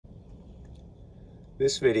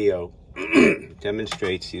This video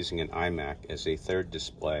demonstrates using an iMac as a third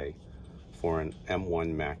display for an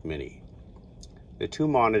M1 Mac Mini. The two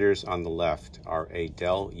monitors on the left are a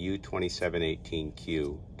Dell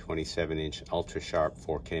U2718Q 27-inch ultra-sharp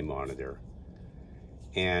 4K monitor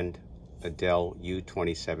and a Dell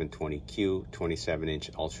U2720Q 27-inch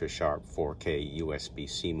ultra-sharp 4K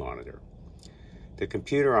USB-C monitor. The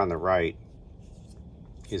computer on the right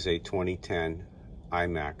is a 2010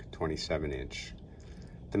 iMac 27-inch.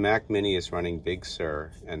 The Mac Mini is running Big Sur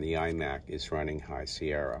and the iMac is running High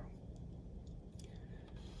Sierra.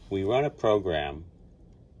 We run a program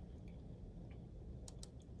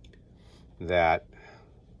that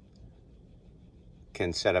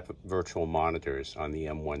can set up virtual monitors on the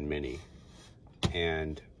M1 Mini,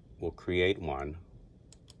 and we'll create one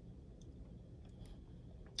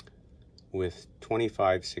with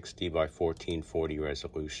 2560 by 1440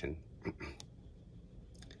 resolution.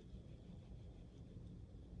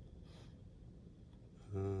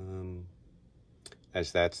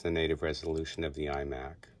 As that's the native resolution of the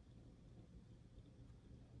iMac.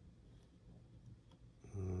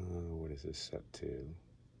 What is this set to?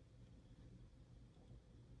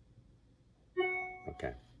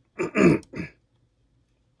 Okay.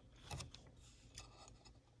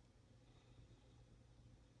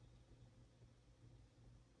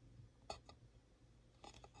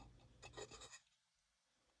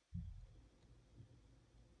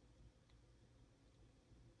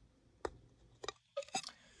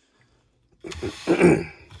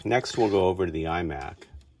 Next, we'll go over to the iMac,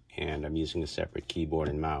 and I'm using a separate keyboard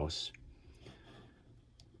and mouse.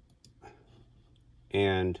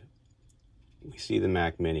 And we see the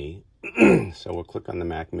Mac Mini, so we'll click on the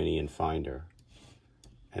Mac Mini in Finder,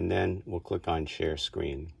 and then we'll click on Share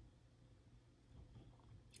Screen.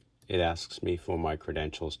 It asks me for my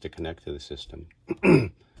credentials to connect to the system,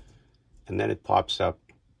 and then it pops up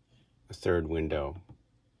a third window.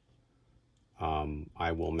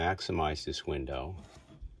 I will maximize this window,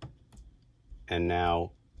 and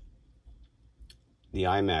now the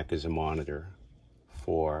iMac is a monitor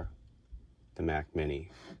for the Mac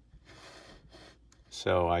Mini.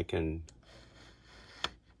 So I can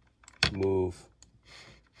move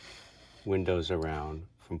windows around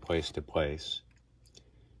from place to place.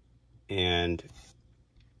 And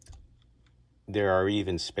there are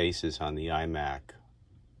even spaces on the iMac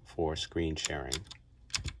for screen sharing.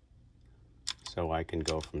 So I can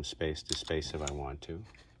go from space to space if I want to.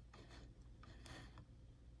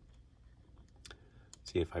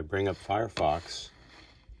 See, if I bring up Firefox,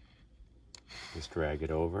 just drag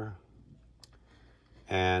it over.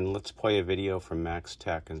 And let's play a video from Max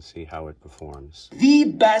Tech and see how it performs. The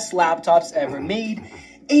best laptops ever made,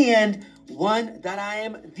 and one that I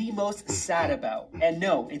am the most sad about. And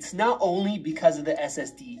no, it's not only because of the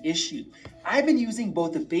SSD issue. I've been using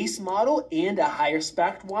both the base model and a higher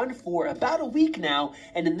spec one for about a week now,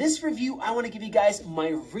 and in this review, I want to give you guys my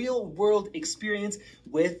real world experience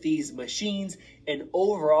with these machines, and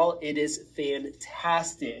overall, it is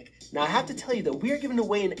fantastic. Now, I have to tell you that we are giving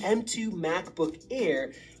away an M2 MacBook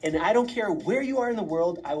Air, and I don't care where you are in the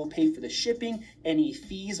world, I will pay for the shipping, any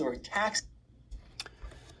fees or tax.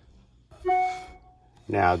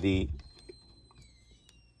 Now, the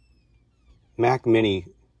Mac Mini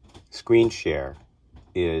screen share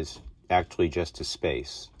is actually just a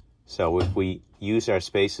space. So if we use our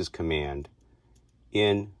spaces command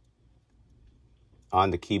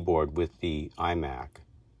on the keyboard with the iMac,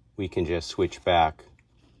 we can just switch back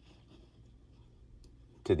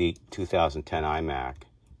to the 2010 iMac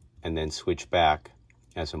and then switch back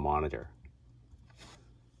as a monitor.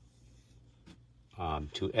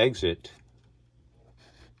 To exit,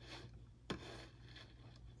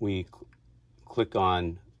 we click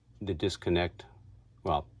on the disconnect.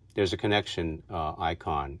 Well, there's a connection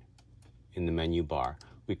icon in the menu bar.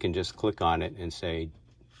 We can just click on it and say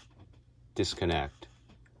disconnect,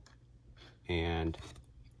 and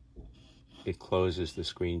it closes the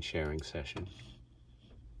screen sharing session.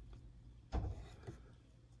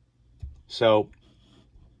 So,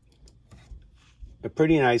 a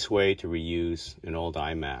pretty nice way to reuse an old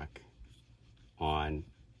iMac on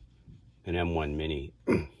an M1 Mini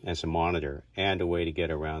as a monitor, and a way to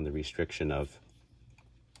get around the restriction of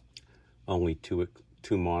only two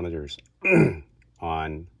monitors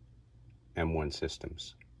on M1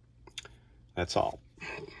 systems. That's all.